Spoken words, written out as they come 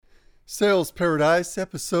Sales Paradise,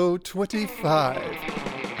 episode 25.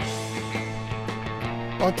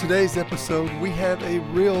 On today's episode, we have a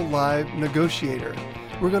real live negotiator.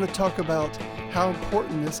 We're going to talk about how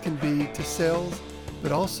important this can be to sales,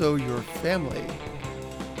 but also your family.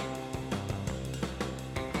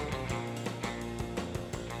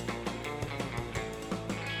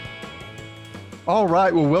 All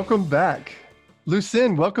right, well, welcome back.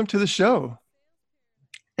 Lucien, welcome to the show.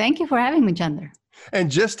 Thank you for having me, Chandler.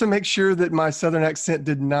 And just to make sure that my Southern accent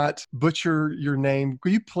did not butcher your name,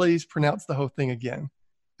 will you please pronounce the whole thing again?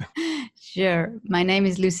 Sure. My name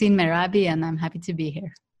is Lucien Merabi, and I'm happy to be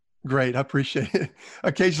here. Great. I appreciate it.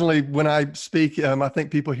 Occasionally when I speak, I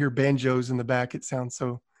think people hear banjos in the back. It sounds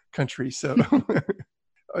so country. So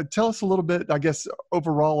tell us a little bit, I guess,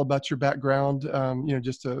 overall about your background,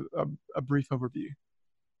 just a brief overview.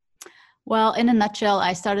 Well, in a nutshell,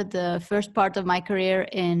 I started the first part of my career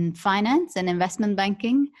in finance and investment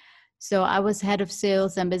banking. So I was head of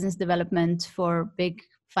sales and business development for big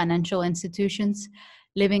financial institutions,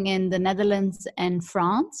 living in the Netherlands and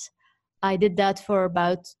France. I did that for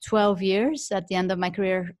about 12 years. At the end of my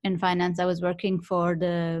career in finance, I was working for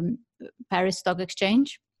the Paris Stock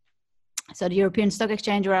Exchange. So the European Stock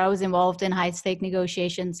Exchange, where I was involved in high-stake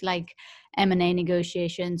negotiations like M&A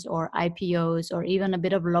negotiations or IPOs or even a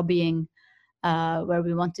bit of lobbying where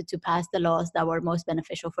we wanted to pass the laws that were most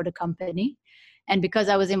beneficial for the company. And because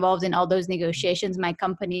I was involved in all those negotiations, my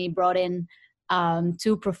company brought in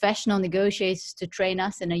two professional negotiators to train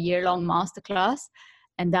us in a year-long masterclass.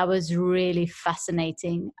 And that was really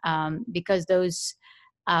fascinating because those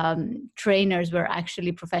trainers were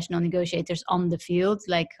actually professional negotiators on the field,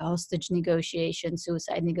 like hostage negotiation,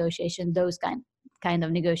 suicide negotiation, those kind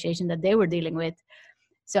of negotiation that they were dealing with.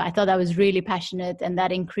 So I thought I was really passionate, and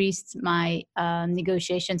that increased my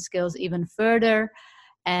negotiation skills even further.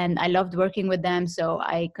 And I loved working with them. So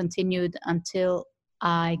I continued until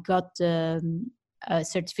I got the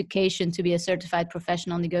certification to be a certified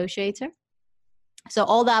professional negotiator. So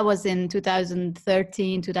all that was in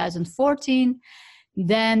 2013, 2014.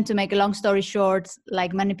 Then, to make a long story short,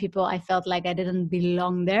 like many people, I felt like I didn't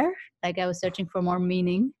belong there, like I was searching for more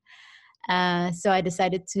meaning. So I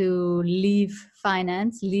decided to leave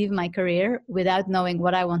finance, leave my career without knowing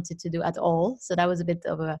what I wanted to do at all. So that was a bit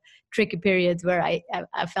of a tricky period where I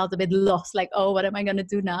felt a bit lost, like, oh, what am I going to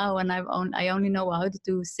do now? And I only know how to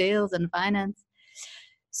do sales and finance.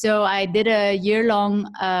 So I did a year-long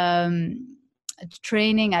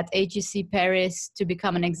training at HEC Paris to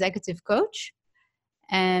become an executive coach.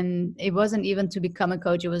 And it wasn't even to become a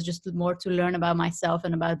coach. It was just more to learn about myself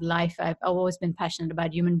and about life. I've always been passionate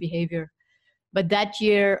about human behavior. But that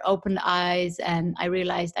year opened eyes, and I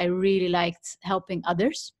realized I really liked helping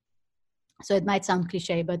others. So it might sound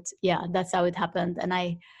cliche, but yeah, that's how it happened. And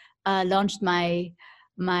I launched my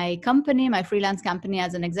company, my freelance company,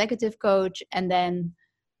 as an executive coach. And then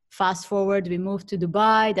fast forward, we moved to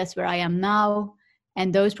Dubai. That's where I am now.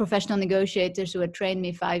 And those professional negotiators who had trained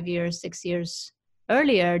me 5 years, 6 years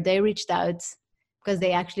earlier, they reached out because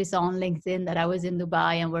they actually saw on LinkedIn that I was in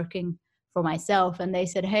Dubai and working for myself. And they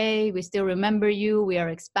said, hey, we still remember you. We are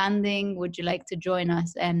expanding. Would you like to join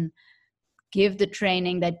us and give the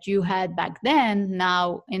training that you had back then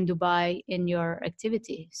now in Dubai in your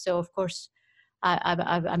activity? So, of course,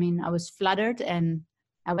 I was flattered, and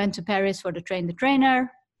I went to Paris for the Train the Trainer.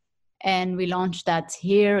 And we launched that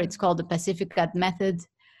here. It's called the Pacificat Method,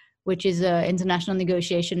 which is an international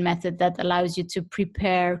negotiation method that allows you to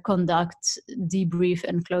prepare, conduct, debrief,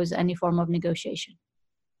 and close any form of negotiation.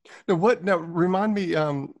 Now remind me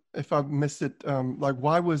if I missed it,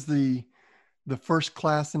 why was the first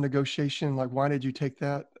class in negotiation? Like, why did you take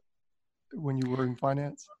that when you were in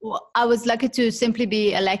finance? Well, I was lucky to simply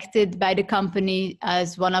be elected by the company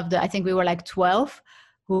as one of I think we were like 12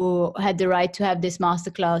 who had the right to have this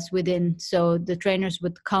masterclass within. So the trainers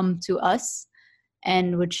would come to us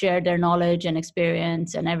and would share their knowledge and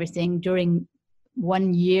experience and everything during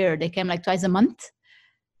 1 year. They came like twice a month.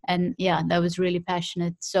 And yeah, that was really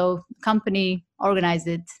passionate. So the company organized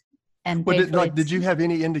it and paid for it. Did you have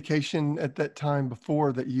any indication at that time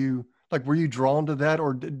before that were you drawn to that,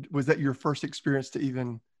 or was that your first experience to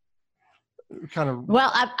even kind of?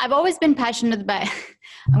 Well, I've always been passionate by,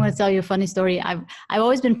 I'm going to tell you a funny story. I've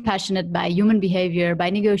always been passionate by human behavior,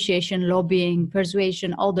 by negotiation, lobbying,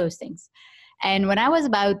 persuasion, all those things. And when I was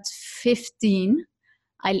about 15,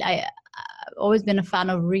 I've always been a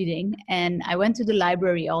fan of reading, and I went to the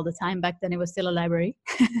library all the time. Back then it was still a library.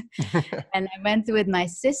 And I went with my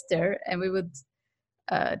sister, and we would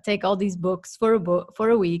take all these books for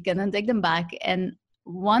a week and then take them back. And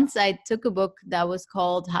once I took a book that was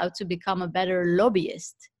called How to Become a Better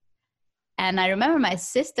Lobbyist. And I remember my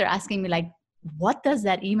sister asking me like, what does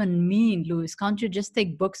that even mean, Louis? Can't you just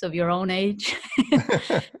take books of your own age?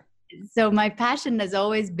 So my passion has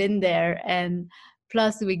always been there. And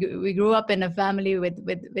plus we grew up in a family with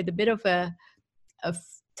a bit of a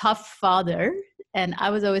tough father. And I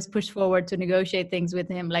was always pushed forward to negotiate things with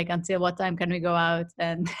him, like until what time can we go out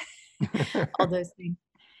and all those things.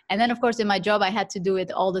 And then, of course, in my job, I had to do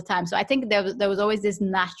it all the time. So I think there was always this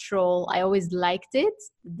natural, I always liked it,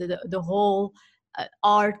 the whole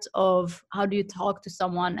art of how do you talk to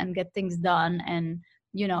someone and get things done, and,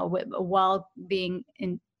 you know, while being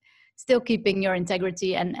still keeping your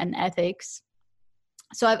integrity and ethics.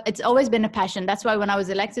 So it's always been a passion. That's why when I was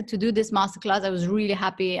elected to do this masterclass, I was really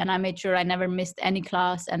happy, and I made sure I never missed any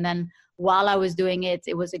class. And then while I was doing it,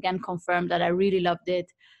 it was again confirmed that I really loved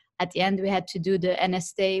it. At the end, we had to do the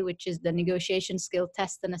NST, which is the Negotiation Skill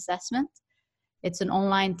Test and Assessment. It's an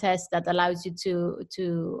online test that allows you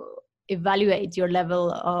to evaluate your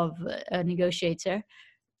level of a negotiator.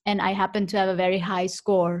 And I happened to have a very high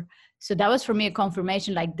score. So that was for me a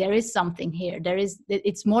confirmation, like there is something here.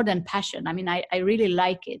 It's more than passion. I mean, I really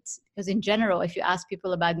like it, because in general, if you ask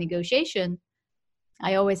people about negotiation,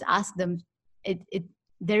 I always ask them,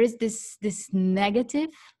 there is this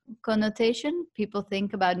negative connotation. People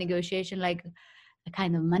think about negotiation like a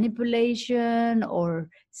kind of manipulation or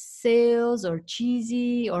sales or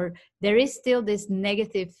cheesy, or there is still this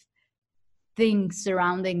negative thing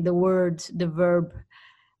surrounding the word, the verb,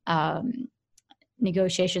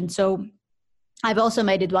 negotiation. So I've also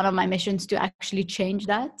made it one of my missions to actually change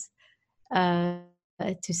that,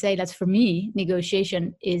 to say that for me,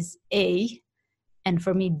 negotiation is and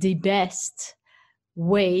for me, the best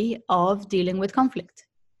way of dealing with conflict.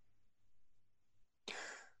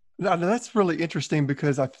 Now, that's really interesting,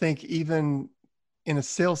 because I think even in a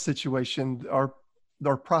sales situation,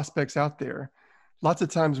 our prospects out there, lots of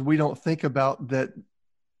times we don't think about that,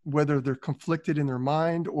 whether they're conflicted in their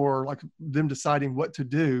mind or like them deciding what to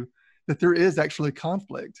do, that there is actually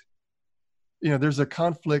conflict. You know, there's a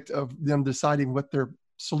conflict of them deciding what their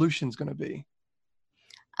solution is going to be.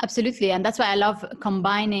 Absolutely. And that's why I love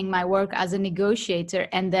combining my work as a negotiator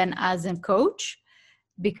and then as a coach,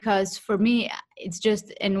 because for me, it's just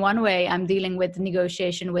in one way, I'm dealing with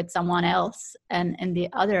negotiation with someone else. And in the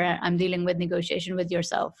other, I'm dealing with negotiation with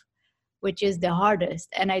yourself, which is the hardest.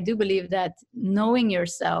 And I do believe that knowing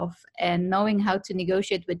yourself and knowing how to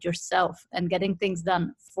negotiate with yourself and getting things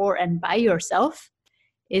done for and by yourself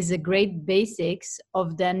is a great basics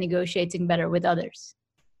of then negotiating better with others.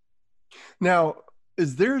 Now,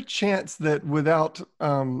 is there a chance that without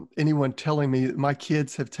anyone telling me, that my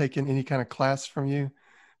kids have taken any kind of class from you,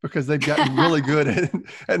 because they've gotten really good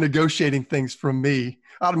at negotiating things from me?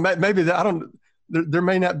 Maybe that, I don't, there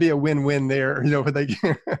may not be a win-win there, you know, where they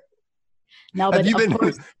No, have you been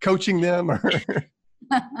coaching them, or?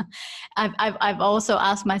 I've also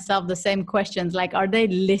asked myself the same questions, like, are they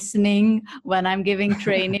listening when I'm giving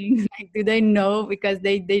training? Like, do they know? Because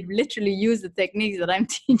they literally use the techniques that I'm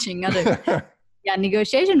teaching others. Yeah,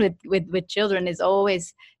 negotiation with children is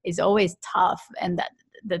always tough, and that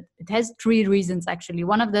it has three reasons actually.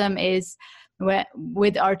 One of them is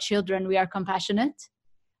with our children we are compassionate,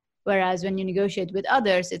 whereas when you negotiate with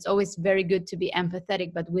others, it's always very good to be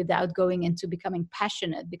empathetic, but without going into becoming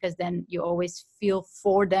passionate, because then you always feel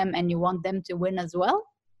for them and you want them to win as well.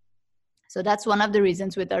 So that's one of the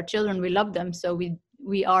reasons. With our children, we love them, so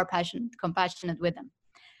we are compassionate with them.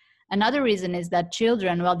 Another reason is that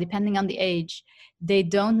children, well, depending on the age, they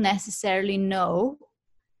don't necessarily know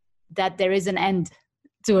that there is an end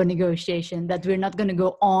to a negotiation, that we're not going to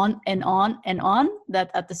go on and on and on, that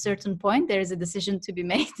at a certain point there is a decision to be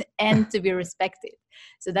made and to be respected.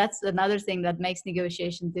 So that's another thing that makes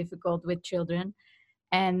negotiation difficult with children.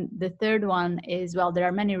 And the third one is, well, there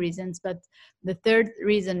are many reasons, but the third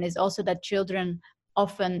reason is also that children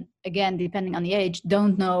often, again, depending on the age,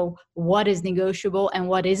 don't know what is negotiable and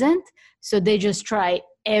what isn't. So they just try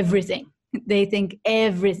everything. They think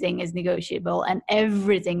everything is negotiable and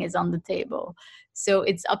everything is on the table. So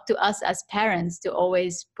it's up to us as parents to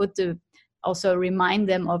always also remind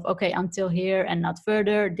them of, okay, until here and not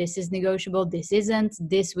further. This is negotiable. This isn't.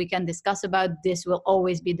 This we can discuss about. This will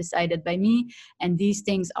always be decided by me. And these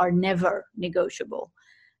things are never negotiable.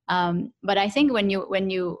 But I think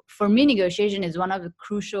for me, negotiation is one of the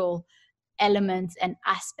crucial elements and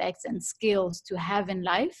aspects and skills to have in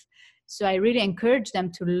life. So I really encourage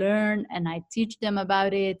them to learn, and I teach them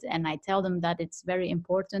about it, and I tell them that it's very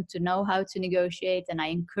important to know how to negotiate, and I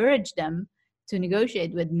encourage them to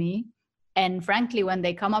negotiate with me. And frankly, when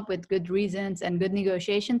they come up with good reasons and good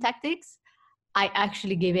negotiation tactics, I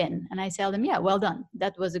actually give in and I tell them, yeah, well done.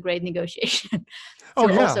 That was a great negotiation. Oh,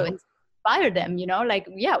 yeah. inspire them, like,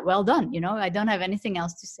 yeah, well done. I don't have anything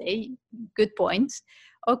else to say. Good points.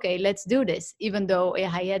 Okay, let's do this. Even though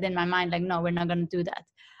I had in my mind, like, no, we're not going to do that.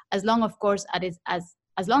 As long, of course,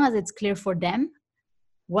 as long as it's clear for them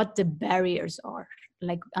what the barriers are,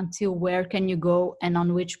 like until where can you go and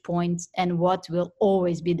on which points, and what will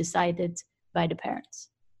always be decided by the parents.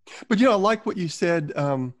 But, I like what you said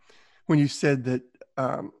when you said that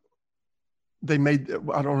they made,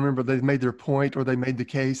 I don't remember, they made their point or they made the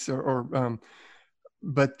case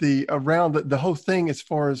but the whole thing, as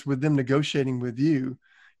far as with them negotiating with you,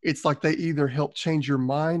 it's like they either help change your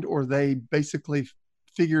mind or they basically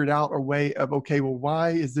figured out a way of, okay, well, why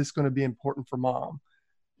is this going to be important for mom?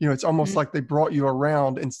 It's almost like they brought you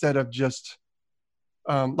around instead of just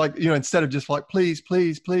instead of just like, please,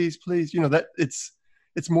 please, please, please, that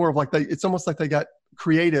it's more of like it's almost like they got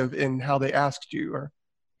creative in how they asked you. Or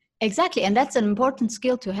exactly. And that's an important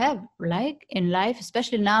skill to have, like in life,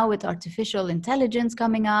 especially now with artificial intelligence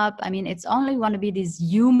coming up. I mean, it's only going to be these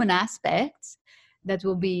human aspects that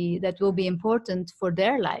will be important for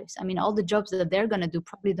their lives. I mean, all the jobs that they're going to do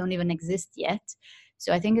probably don't even exist yet.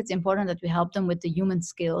 So I think it's important that we help them with the human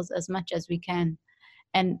skills as much as we can.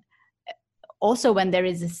 And also when there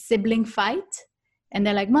is a sibling fight and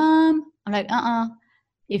they're like, Mom, I'm like,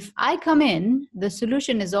 if I come in, the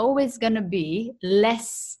solution is always going to be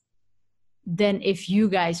less than if you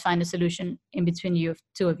guys find a solution in between you,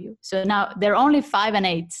 two of you. So now they're only 5 and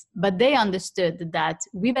 8, but they understood that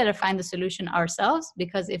we better find the solution ourselves,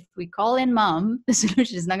 because if we call in Mom, the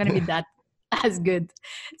solution is not going to be that as good.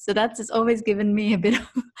 So that's just always given me a bit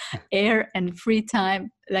of air and free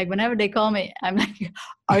time. Like whenever they call me, I'm like,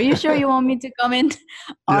 are you sure you want me to come in?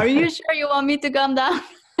 Are you sure you want me to come down?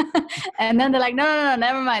 And then they're like, no,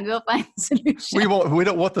 never mind. We'll find a solution. We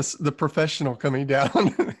don't want the professional coming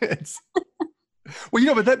down.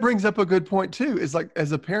 Well, but that brings up a good point too, is like,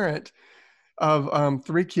 as a parent of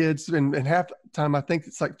 3 kids and half the time, I think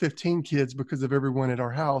it's like 15 kids because of everyone at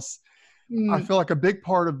our house. I feel like a big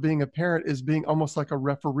part of being a parent is being almost like a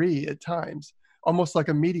referee at times, almost like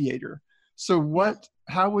a mediator. So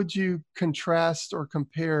how would you contrast or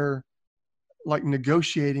compare like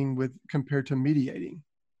negotiating compared to mediating?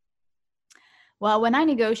 Well, when I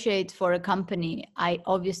negotiate for a company, I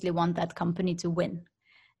obviously want that company to win.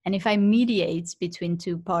 And if I mediate between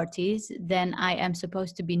 2 parties, then I am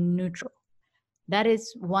supposed to be neutral. That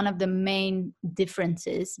is one of the main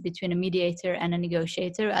differences between a mediator and a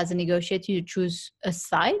negotiator. As a negotiator, you choose a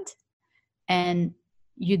side and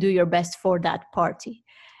you do your best for that party.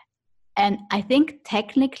 And I think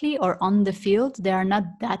technically or on the field, there are not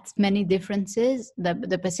that many differences.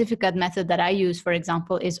 The Pacificat method that I use, for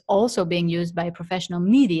example, is also being used by professional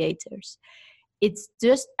mediators. It's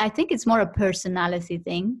just, I think it's more a personality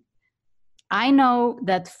thing. I know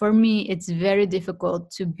that for me, it's very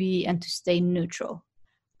difficult to be and to stay neutral.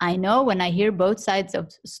 I know when I hear both sides of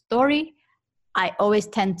the story, I always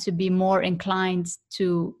tend to be more inclined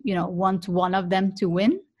to, want one of them to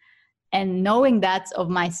win. And knowing that of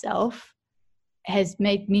myself has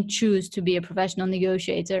made me choose to be a professional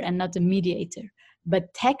negotiator and not a mediator.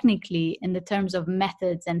 But technically, in the terms of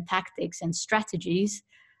methods and tactics and strategies,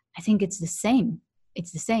 I think it's the same.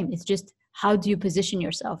 It's the same. It's just, how do you position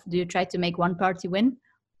yourself? Do you try to make one party win?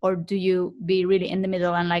 Or do you be really in the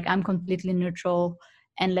middle and like, I'm completely neutral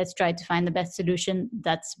and let's try to find the best solution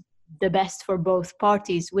that's the best for both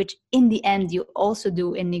parties, which in the end you also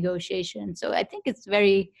do in negotiation. So I think it's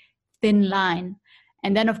very thin line.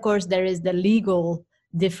 And then of course there is the legal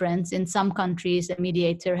difference. In some countries, a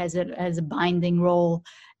mediator has a binding role.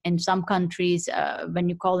 In some countries, when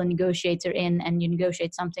you call a negotiator in and you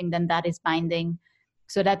negotiate something, then that is binding.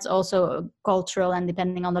 So that's also cultural and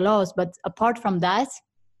depending on the laws. But apart from that,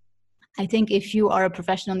 I think if you are a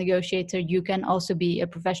professional negotiator, you can also be a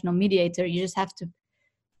professional mediator. You just have to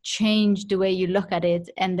change the way you look at it.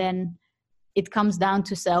 And then it comes down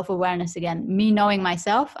to self-awareness again. Me knowing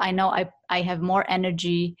myself, I know I have more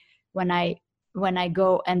energy when I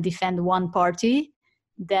go and defend one party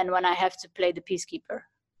than when I have to play the peacekeeper.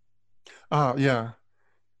 Yeah.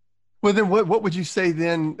 Well, then what would you say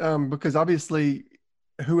then? Because obviously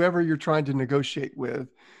whoever you're trying to negotiate with,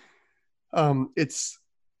 it's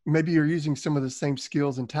maybe you're using some of the same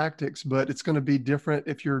skills and tactics, but it's going to be different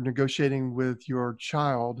if you're negotiating with your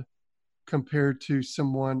child compared to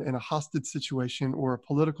someone in a hostage situation or a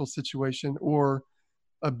political situation or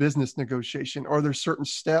a business negotiation. Are there certain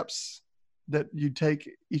steps that you take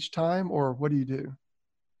each time, or what do you do?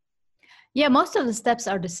 Yeah, most of the steps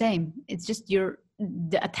are the same. It's just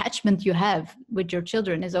the attachment you have with your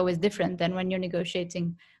children is always different than when you're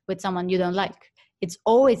negotiating with someone you don't like. It's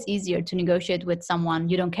always easier to negotiate with someone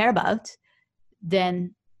you don't care about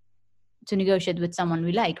than to negotiate with someone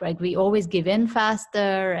we like, right? We always give in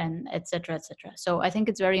faster, and et cetera, et cetera. So I think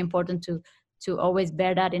it's very important to always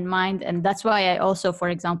bear that in mind. And that's why I also, for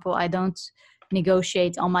example, I don't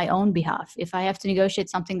negotiate on my own behalf. If I have to negotiate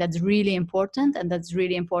something that's really important and that's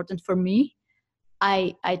really important for me,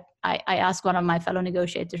 I ask one of my fellow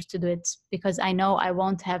negotiators to do it, because I know I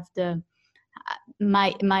won't have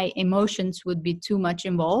my emotions would be too much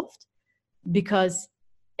involved,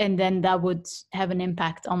 and then that would have an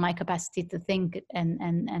impact on my capacity to think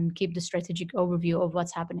and keep the strategic overview of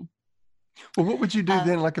what's happening. Well, what would you do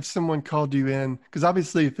then? Like if someone called you in, because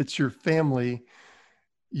obviously if it's your family,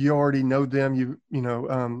 you already know them,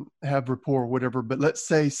 have rapport or whatever. But let's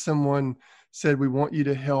say someone said, we want you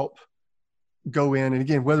to help go in. And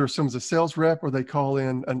again, whether someone's a sales rep or they call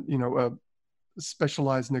in, a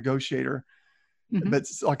specialized negotiator, but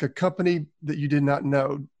it's like a company that you did not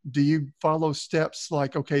know. Do you follow steps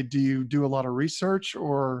like, okay, do you do a lot of research,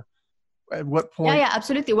 or at what point? Yeah,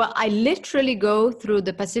 absolutely. Well, I literally go through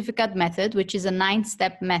the Pacificat method, which is a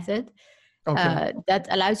 9-step method. Okay. That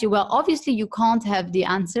allows you, well, obviously you can't have the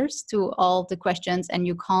answers to all the questions, and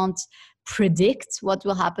you can't predict what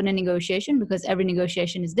will happen in negotiation, because every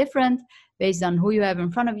negotiation is different based on who you have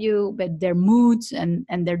in front of you, but their moods and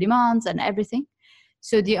their demands and everything.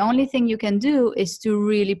 So the only thing you can do is to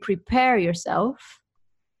really prepare yourself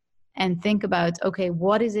and think about, okay,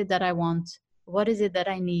 what is it that I want? What is it that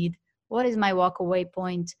I need? What is my walk away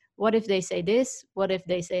point? What if they say this? What if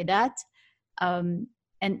they say that?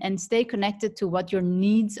 And stay connected to what your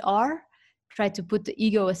needs are. Try to put the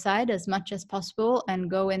ego aside as much as possible and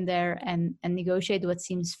go in there and negotiate what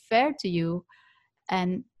seems fair to you,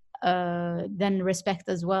 and then respect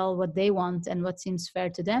as well what they want and what seems fair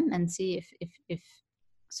to them, and see if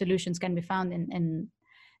solutions can be found in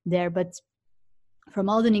there. But from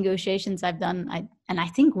all the negotiations I've done, I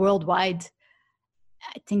think worldwide,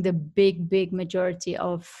 I think the big majority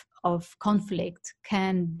of conflict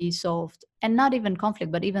can be solved, and not even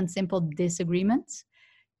conflict, but even simple disagreements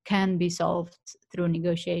can be solved through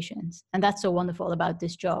negotiations. And that's so wonderful about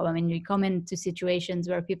this job. I mean, we come into situations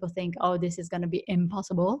where people think, oh, this is going to be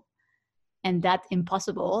impossible. And that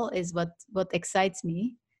impossible is what excites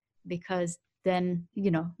me, because then,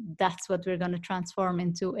 that's what we're going to transform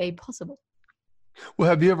into a possible. Well,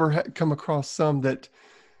 have you ever come across some that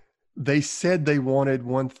they said they wanted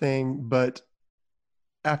one thing, but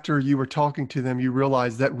after you were talking to them, you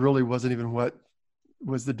realized that really wasn't even what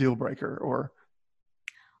was the deal breaker? Or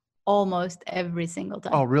almost every single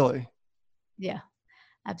time. Oh, really? Yeah,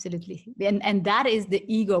 absolutely. And that is the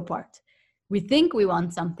ego part. We think we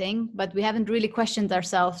want something, but we haven't really questioned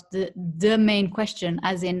ourselves the main question,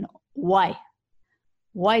 as in why?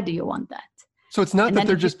 Why do you want that? So it's not that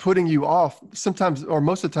they're just putting you off. Sometimes, or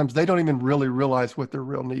most of the times, they don't even really realize what their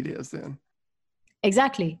real need is then.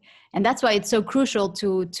 Exactly. And that's why it's so crucial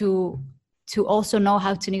to also know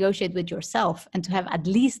how to negotiate with yourself, and to have at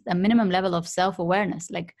least a minimum level of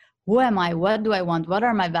self-awareness. Like, who am I? What do I want? What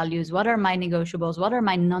are my values? What are my negotiables? What are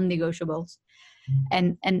my non-negotiables?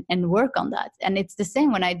 And work on that. And it's the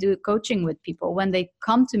same when I do coaching with people. When they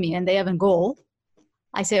come to me and they have a goal,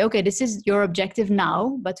 I say, okay, this is your objective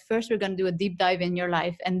now, but first we're going to do a deep dive in your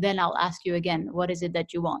life. And then I'll ask you again, what is it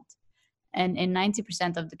that you want? And in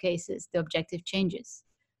 90% of the cases, the objective changes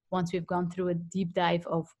once we've gone through a deep dive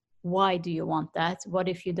of why do you want that? What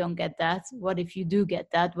if you don't get that? What if you do get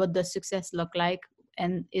that? What does success look like?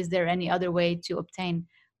 And is there any other way to obtain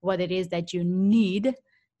what it is that you need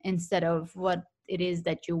instead of what it is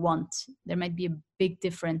that you want? There might be a big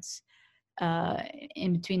difference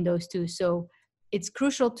in between those two. So it's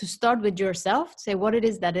crucial to start with yourself, say what it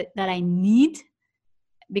is that I need.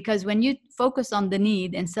 Because when you focus on the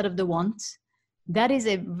need instead of the want, that is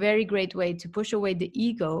a very great way to push away the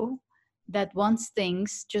ego that wants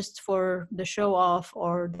things just for the show off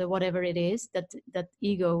or the whatever it is that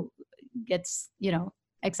ego gets,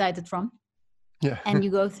 excited from. Yeah. And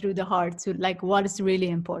you go through the heart to like, what is really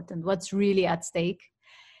important? What's really at stake?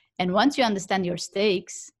 And once you understand your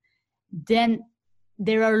stakes, then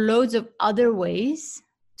there are loads of other ways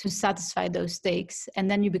to satisfy those stakes. And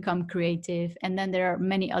then you become creative. And then there are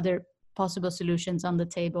many other possible solutions on the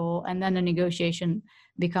table. And then the negotiation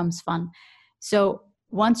becomes fun. So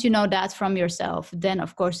once you know that from yourself, then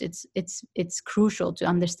of course it's crucial to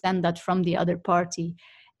understand that from the other party.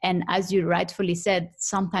 And as you rightfully said,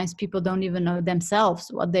 sometimes people don't even know themselves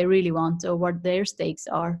what they really want or what their stakes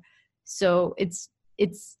are. So it's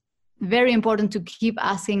very important to keep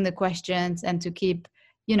asking the questions and to keep,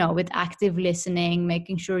 with active listening,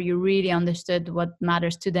 making sure you really understood what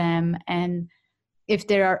matters to them. And if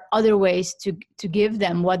there are other ways to give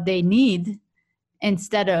them what they need,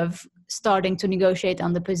 instead of starting to negotiate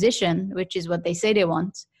on the position, which is what they say they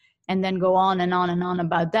want, and then go on and on and on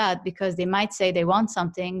about that, because they might say they want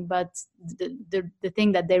something, but the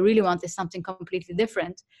thing that they really want is something completely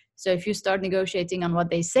different. So if you start negotiating on what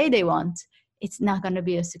they say they want, it's not going to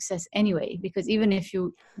be a success anyway, because even if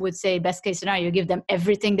you would say best case scenario, you give them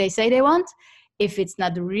everything they say they want, if it's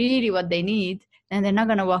not really what they need, then they're not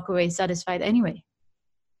going to walk away satisfied anyway.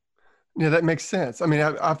 Yeah, that makes sense. I mean,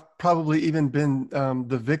 I've probably even been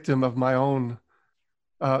the victim of my own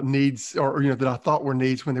needs, or that I thought were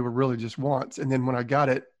needs when they were really just wants. And then when I got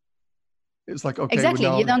it, it's like, okay, exactly.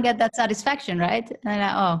 well, You don't get that satisfaction, right?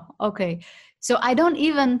 And okay. So I don't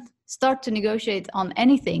even start to negotiate on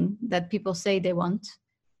anything that people say they want.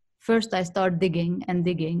 First, I start digging and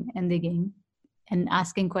digging and digging and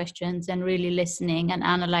asking questions and really listening and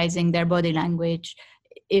analyzing their body language,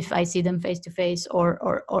 if I see them face to face,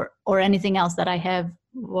 or anything else that I have,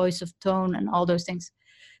 voice of tone and all those things,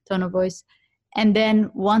 tone of voice. And then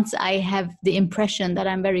once I have the impression that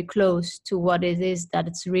I'm very close to what it is that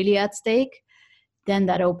it's really at stake, then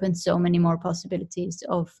that opens so many more possibilities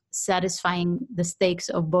of satisfying the stakes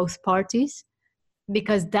of both parties.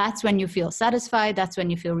 Because that's when you feel satisfied, that's when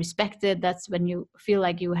you feel respected, that's when you feel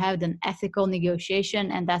like you have an ethical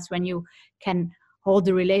negotiation, and that's when you can hold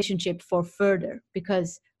the relationship for further.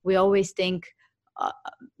 Because we always think,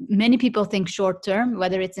 many people think short term,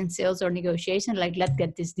 whether it's in sales or negotiation, like let's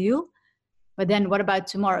get this deal. But then what about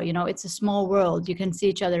tomorrow? It's a small world. You can see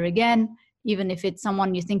each other again. Even if it's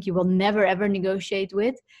someone you think you will never, ever negotiate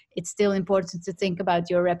with, it's still important to think about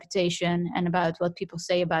your reputation and about what people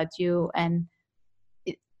say about you. And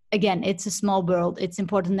again, it's a small world. It's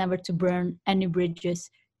important never to burn any bridges.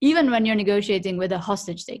 Even when you're negotiating with a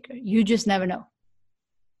hostage taker, you just never know.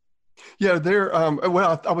 Yeah,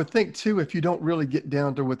 well, I would think too, if you don't really get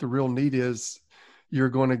down to what the real need is, you're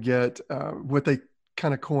going to get what they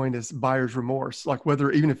kind of coined as buyer's remorse. Like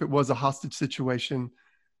even if it was a hostage situation,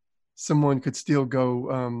 someone could still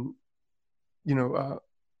go,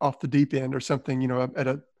 off the deep end or something, at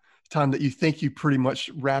a time that you think you pretty much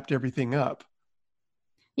wrapped everything up.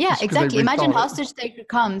 Yeah, exactly. Imagine hostage taker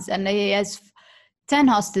comes and he has 10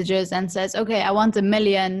 hostages and says, okay, I want $1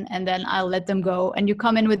 million and then I'll let them go. And you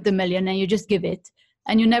come in with the $1 million and you just give it.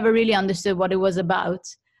 And you never really understood what it was about.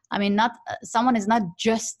 I mean, someone is not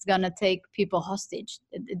just going to take people hostage.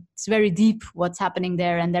 It's very deep what's happening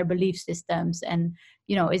there and their belief systems. And,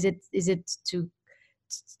 is it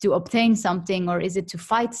to obtain something, or is it to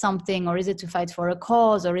fight something, or is it to fight for a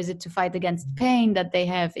cause, or is it to fight against pain that they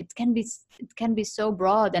have? It can be so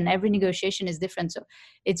broad, and every negotiation is different. So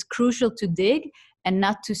it's crucial to dig and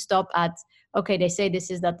not to stop at, okay, they say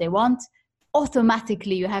this is that they want.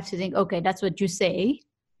 Automatically you have to think, okay, that's what you say.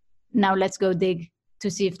 Now let's go dig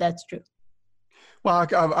to see if that's true. Well,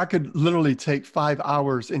 I could literally take 5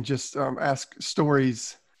 hours and just ask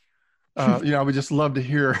stories. I would just love to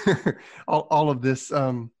hear all of this.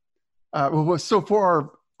 So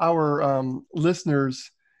for our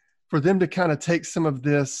listeners, for them to kind of take some of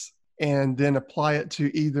this and then apply it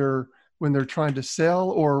to either when they're trying to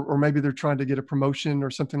sell or maybe they're trying to get a promotion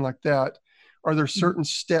or something like that, are there certain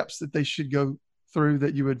steps that they should go through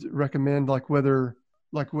that you would recommend, whether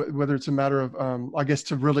it's a matter of, I guess,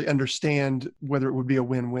 to really understand whether it would be a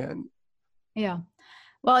win-win? Yeah.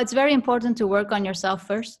 Well, it's very important to work on yourself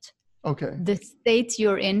first. Okay. The state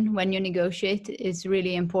you're in when you negotiate is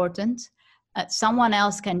really important. Someone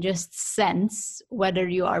else can just sense whether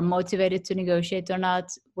you are motivated to negotiate or not,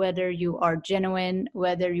 whether you are genuine,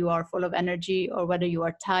 whether you are full of energy, or whether you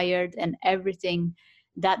are tired, and everything.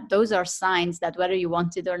 Those are signs that whether you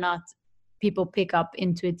want it or not, people pick up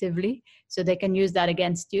intuitively, so they can use that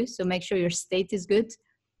against you. So make sure your state is good.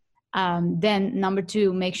 Then number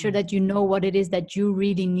 2, make sure that you know what it is that you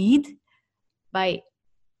really need, by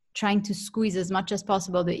trying to squeeze as much as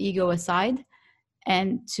possible the ego aside,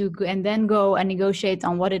 and then go and negotiate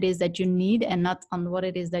on what it is that you need and not on what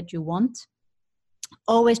it is that you want.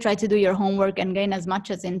 Always try to do your homework and gain as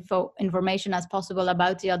much as information as possible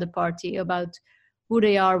about the other party, about who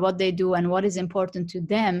they are, what they do, and what is important to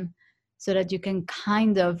them, so that you can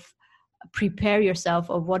kind of prepare yourself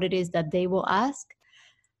of what it is that they will ask.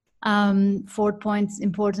 4th point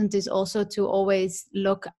important is also to always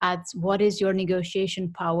look at what is your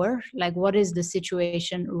negotiation power, like what is the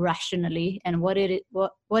situation rationally, and what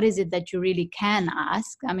is it that you really can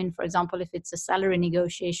ask. I mean, for example, if it's a salary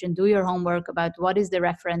negotiation, do your homework about what is the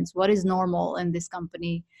reference, what is normal in this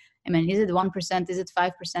company. I mean, is it 1%, is it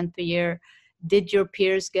 5% per year? Did your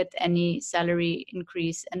peers get any salary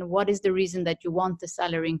increase? And what is the reason that you want the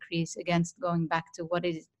salary increase, against going back to what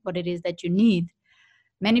it is that you need?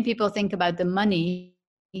 Many people think about the money,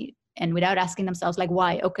 and without asking themselves like,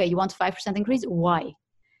 why? Okay, you want 5% increase? Why?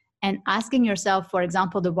 And asking yourself, for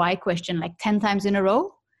example, the why question like 10 times in a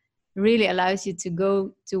row really allows you to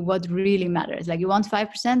go to what really matters. Like, you want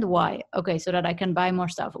 5%? Why? Okay, so that I can buy more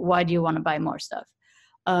stuff. Why do you want to buy more stuff?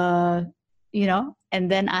 And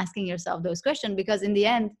then asking yourself those questions, because in the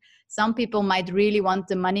end, some people might really want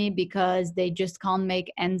the money because they just can't make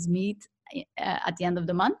ends meet at the end of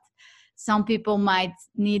the month. Some people might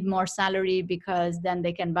need more salary because then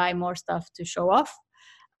they can buy more stuff to show off.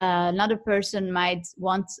 Another person might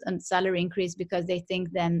want a salary increase because they think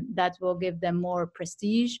then that will give them more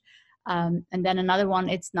prestige. And then another one,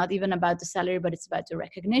 it's not even about the salary, but it's about the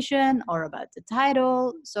recognition or about the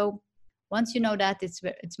title. So once you know that,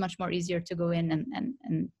 it's much more easier to go in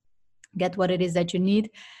and get what it is that you need.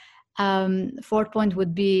 Fourth point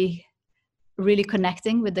would be really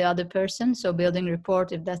connecting with the other person. So building rapport,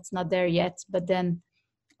 if that's not there yet, but then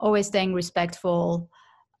always staying respectful,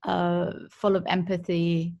 full of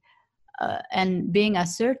empathy, and being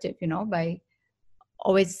assertive, by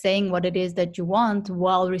always saying what it is that you want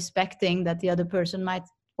while respecting that the other person might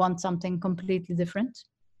want something completely different.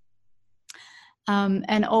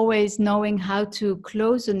 And always knowing how to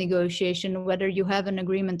close a negotiation, whether you have an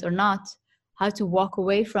agreement or not, how to walk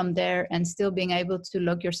away from there and still being able to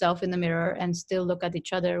look yourself in the mirror and still look at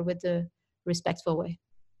each other with a respectful way.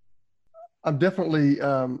 I'm definitely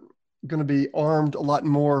going to be armed a lot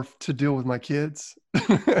more to deal with my kids,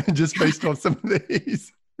 just based on some of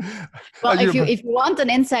these. Well, if you want an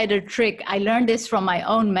insider trick, I learned this from my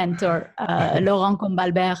own mentor, Laurent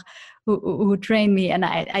Combalbert, who trained me, and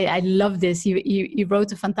I love this. He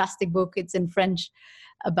wrote a fantastic book. It's in French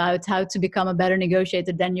about how to become a better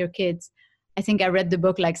negotiator than your kids. I think I read the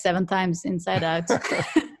book like 7 times inside out.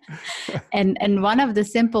 And one of the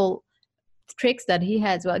simple tricks that he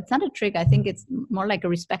has, well, it's not a trick, I think it's more like a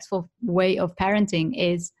respectful way of parenting,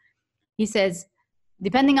 is he says,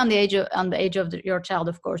 depending on the age of your child,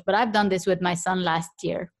 of course, but I've done this with my son last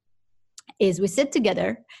year, is we sit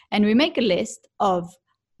together and we make a list of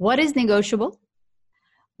what is negotiable,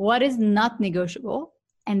 what is not negotiable,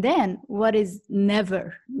 and then what is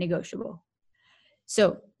never negotiable.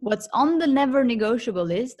 So what's on the never negotiable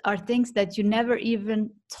list are things that you never even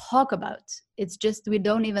talk about. It's just, we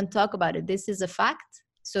don't even talk about it. This is a fact,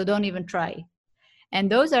 so don't even try. And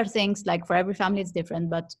those are things like, for every family it's different,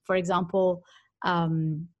 but for example,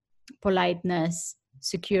 politeness,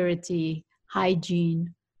 security,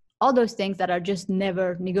 hygiene, all those things that are just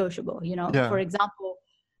never negotiable. Yeah. For example,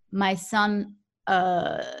 my son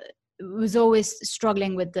was always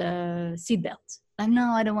struggling with the seatbelt. Like,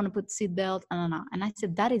 no, I don't want to put seatbelt. No. And I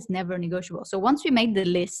said, that is never negotiable. So once we made the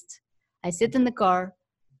list, I sit in the car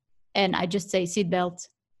and I just say seatbelt,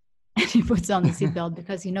 and he puts on the seatbelt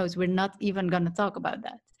because he knows we're not even going to talk about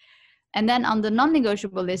that. And then on the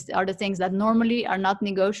non-negotiable list are the things that normally are not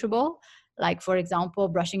negotiable, like, for example,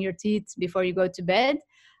 brushing your teeth before you go to bed.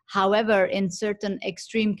 However, in certain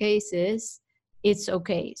extreme cases, it's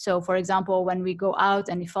okay. So, for example, when we go out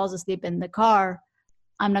and he falls asleep in the car,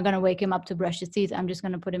 I'm not going to wake him up to brush his teeth. I'm just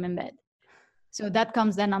going to put him in bed. So that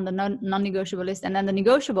comes then on the non-negotiable list. And then the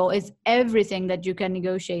negotiable is everything that you can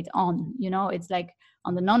negotiate on. It's like,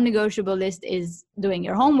 on the non-negotiable list is doing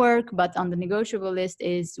your homework, but on the negotiable list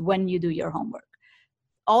is when you do your homework.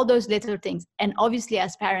 All those little things. And obviously,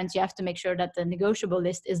 as parents, you have to make sure that the negotiable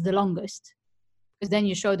list is the longest, because then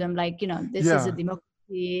you show them like, this is a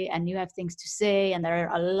democracy and you have things to say, and there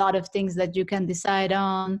are a lot of things that you can decide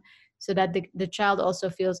on, so that the child also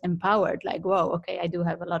feels empowered. Like, whoa, okay, I do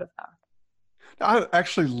have a lot of power. I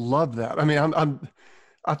actually love that. I mean,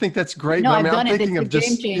 I think that's great. No, but I'm thinking of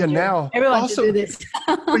just now. Everyone should do this.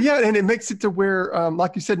 But yeah, and it makes it to where,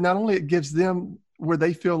 like you said, not only it gives them where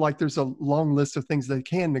they feel like there's a long list of things they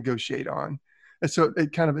can negotiate on, and so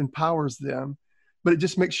it kind of empowers them, but it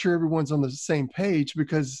just makes sure everyone's on the same page.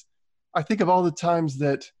 Because I think of all the times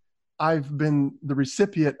that I've been the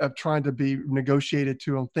recipient of trying to be negotiated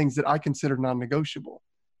to on things that I consider non-negotiable,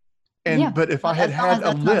 but if I had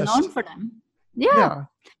a list known for them, yeah.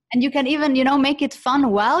 And you can even, make it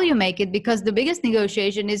fun while you make it, because the biggest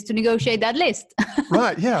negotiation is to negotiate that list.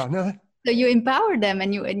 Right. Yeah. No. So you empower them,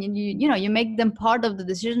 and you make them part of the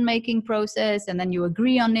decision-making process, and then you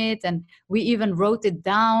agree on it. And we even wrote it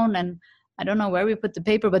down, and I don't know where we put the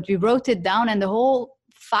paper, but we wrote it down. And the whole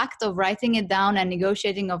fact of writing it down and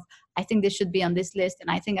negotiating of, I think this should be on this list,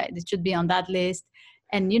 and I think it should be on that list.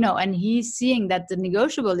 And, and he's seeing that the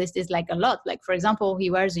negotiable list is like a lot. Like, for example,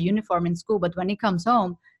 he wears a uniform in school, but when he comes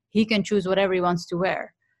home, he can choose whatever he wants to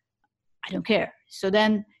wear. I don't care. So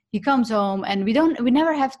then he comes home, and we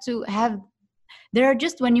never have to have, there are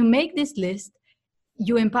just, when you make this list,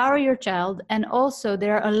 you empower your child, and also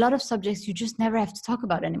there are a lot of subjects you just never have to talk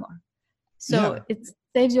about anymore. So it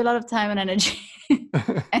saves you a lot of time and energy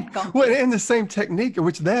and conflict. Well, and the same technique,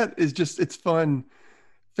 which that is just, it's fun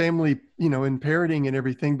family, in parenting and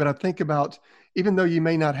everything. But I think about, even though you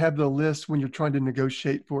may not have the list when you're trying to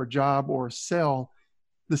negotiate for a job or a sell,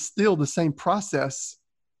 still the same process.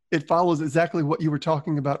 It follows exactly what you were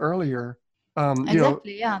talking about earlier.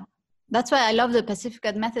 Exactly. Yeah. That's why I love the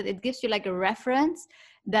Pacificat method. It gives you like a reference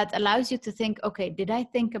that allows you to think, okay, did I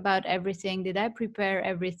think about everything? Did I prepare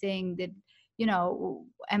everything?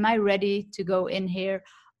 Am I ready to go in here?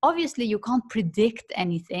 Obviously, you can't predict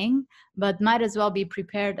anything, but might as well be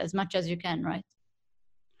prepared as much as you can, right?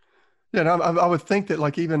 Yeah, and I would think that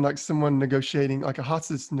like even like someone negotiating, like a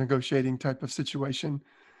hostage negotiating type of situation,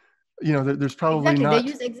 there's probably exactly. not. They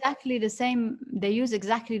use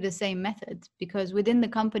exactly the same method, because within the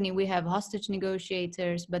company we have hostage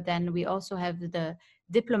negotiators, but then we also have the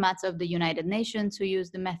diplomats of the United Nations who use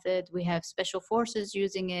the method. We have special forces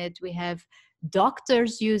using it. We have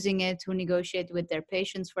doctors using it who negotiate with their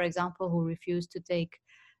patients, for example, who refuse to take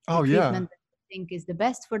the treatment that they think is the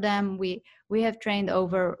best for them. We have trained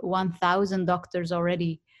over 1,000 doctors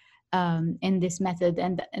already in this method,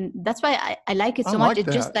 and that's why I like it so much.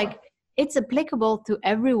 It's just like, it's applicable to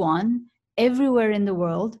everyone, everywhere in the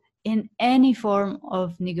world, in any form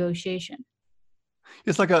of negotiation.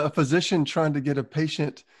 It's like a physician trying to get a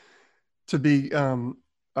patient to be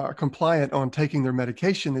compliant on taking their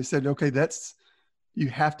medication. They said, okay, you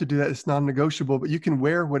have to do that. It's non-negotiable, but you can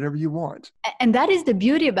wear whatever you want. And that is the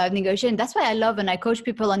beauty about negotiation. That's why I love when I coach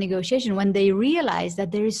people on negotiation, when they realize that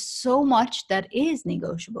there is so much that is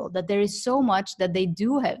negotiable, that there is so much that they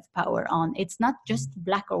do have power on. It's not just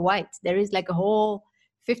black or white. There is like a whole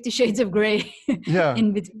 50 shades of gray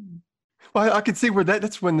in between. Well, I can see where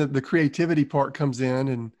that's when the creativity part comes in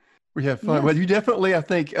and we have fun. Yes. Well, you definitely, I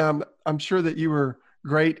think, I'm sure that you were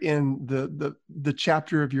great in the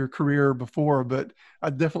chapter of your career before, but I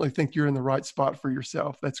definitely think you're in the right spot for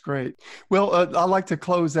yourself. That's great. Well, I like to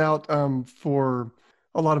close out for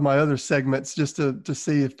a lot of my other segments just to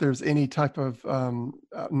see if there's any type of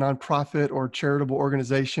nonprofit or charitable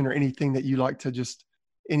organization or anything that you like to just,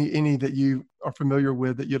 any that you are familiar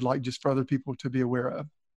with that you'd like just for other people to be aware of.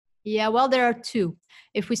 Yeah, well, there are two.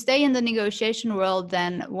 If we stay in the negotiation world,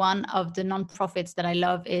 then one of the nonprofits that I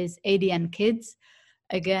love is ADN Kids.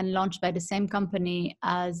 Again, launched by the same company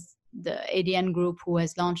as the ADN Group, who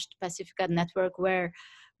has launched Pacificat Network, where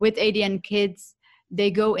with ADN Kids, they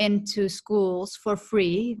go into schools for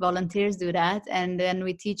free. Volunteers do that. And then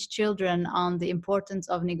we teach children on the importance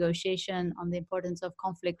of negotiation, on the importance of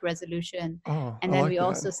conflict resolution. And then we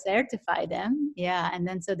also certify them. Yeah. And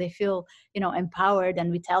then so they feel, empowered, and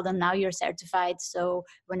we tell them, now you're certified. So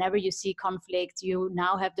whenever you see conflict, you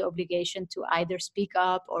now have the obligation to either speak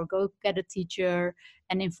up or go get a teacher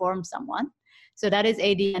and inform someone. So that is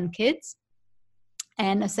ADN Kids.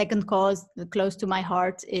 And a second cause close to my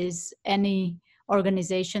heart is any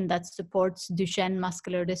organization that supports Duchenne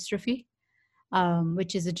muscular dystrophy,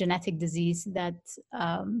 which is a genetic disease that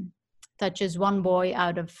touches one boy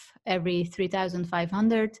out of every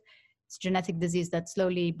 3,500. It's a genetic disease that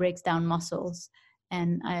slowly breaks down muscles,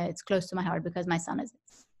 and it's close to my heart because my son is it.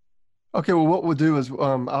 Okay, well, what we'll do is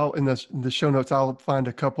I'll in the show notes, I'll find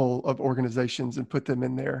a couple of organizations and put them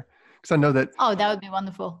in there, because I know that. Oh, that would be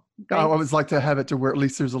wonderful. Great. I always like to have it to where at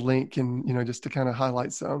least there's a link, and just to kind of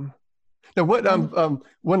highlight some. Now, what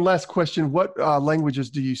one last question: what languages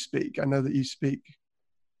do you speak? I know that you speak.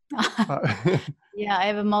 Yeah, I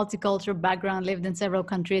have a multicultural background, lived in several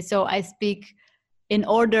countries, so I speak in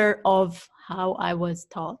order of how I was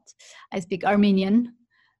taught. I speak Armenian,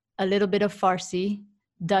 a little bit of Farsi.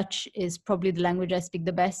 Dutch is probably the language I speak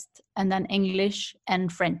the best, and then English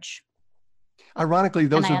and French. Ironically,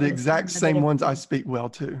 those are the exact same ones I speak well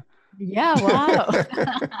too. Yeah, wow.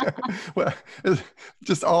 Well,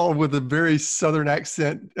 just all with a very Southern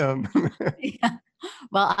accent. Yeah.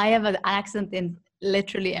 Well, I have an accent in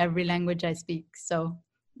literally every language I speak, so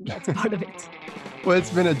that's part of it. Well,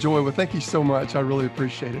 it's been a joy. Well, thank you so much. I really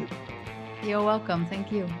appreciate it. You're welcome.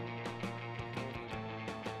 Thank you.